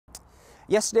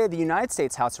Yesterday, the United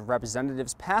States House of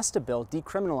Representatives passed a bill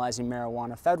decriminalizing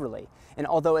marijuana federally. And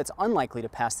although it's unlikely to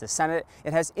pass the Senate,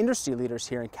 it has industry leaders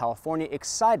here in California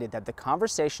excited that the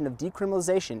conversation of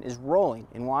decriminalization is rolling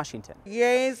in Washington.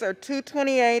 Yeas are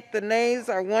 228, the nays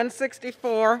are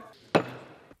 164.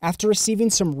 After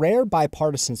receiving some rare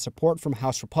bipartisan support from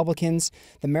House Republicans,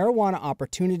 the Marijuana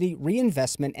Opportunity,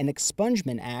 Reinvestment, and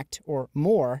Expungement Act, or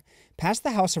MORE, passed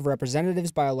the House of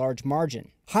Representatives by a large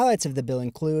margin. Highlights of the bill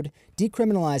include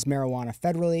decriminalize marijuana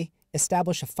federally,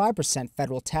 establish a 5%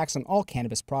 federal tax on all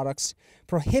cannabis products,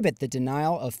 prohibit the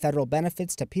denial of federal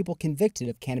benefits to people convicted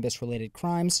of cannabis-related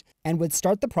crimes, and would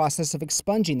start the process of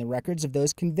expunging the records of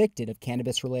those convicted of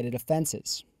cannabis-related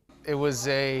offenses. It was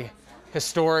a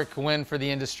historic win for the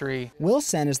industry. Will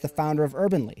Sen is the founder of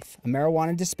Urban Leaf, a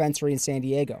marijuana dispensary in San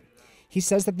Diego. He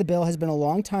says that the bill has been a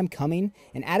long time coming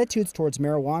and attitudes towards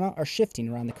marijuana are shifting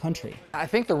around the country. I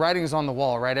think the writing's on the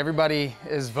wall, right? Everybody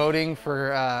is voting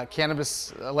for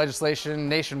cannabis legislation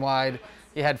nationwide.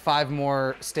 You had 5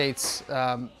 more states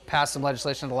pass some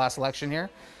legislation in the last election here.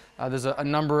 There's a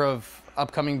number of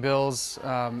upcoming bills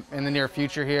in the near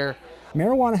future here.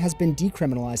 Marijuana has been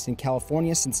decriminalized in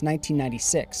California since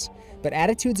 1996. But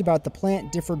attitudes about the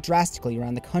plant differ drastically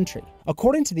around the country.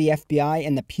 According to the FBI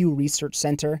and the Pew Research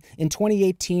Center, in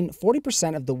 2018,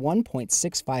 40% of the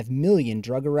 1.65 million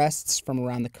drug arrests from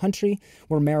around the country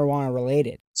were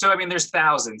marijuana-related. So, I mean, there's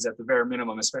thousands at the bare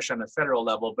minimum, especially on the federal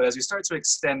level. But as we start to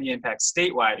extend the impact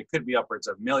statewide, it could be upwards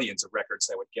of millions of records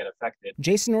that would get affected.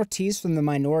 Jason Ortiz from the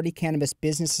Minority Cannabis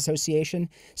Business Association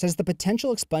says the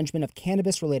potential expungement of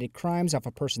cannabis-related crimes off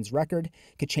a person's record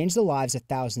could change the lives of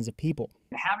thousands of people.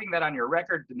 Having that on your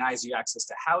record denies you access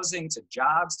to housing, to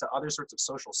jobs, to other sorts of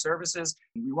social services.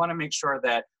 We want to make sure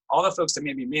that all the folks that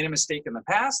maybe made a mistake in the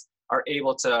past are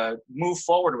able to move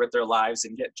forward with their lives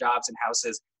and get jobs and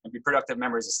houses and be productive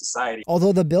members of society.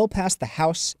 Although the bill passed the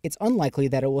House, it's unlikely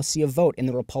that it will see a vote in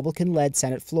the Republican-led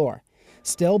Senate floor.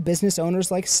 Still, business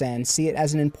owners like Sen see it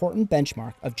as an important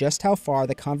benchmark of just how far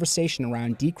the conversation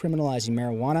around decriminalizing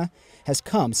marijuana has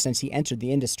come since he entered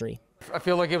the industry. I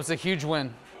feel like it was a huge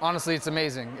win. Honestly, it's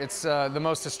amazing. It's the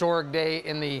most historic day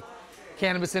in the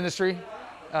cannabis industry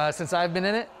since I've been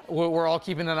in it. We're all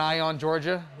keeping an eye on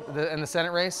Georgia and the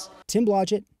Senate race. Tim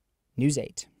Blodgett, News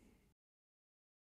 8.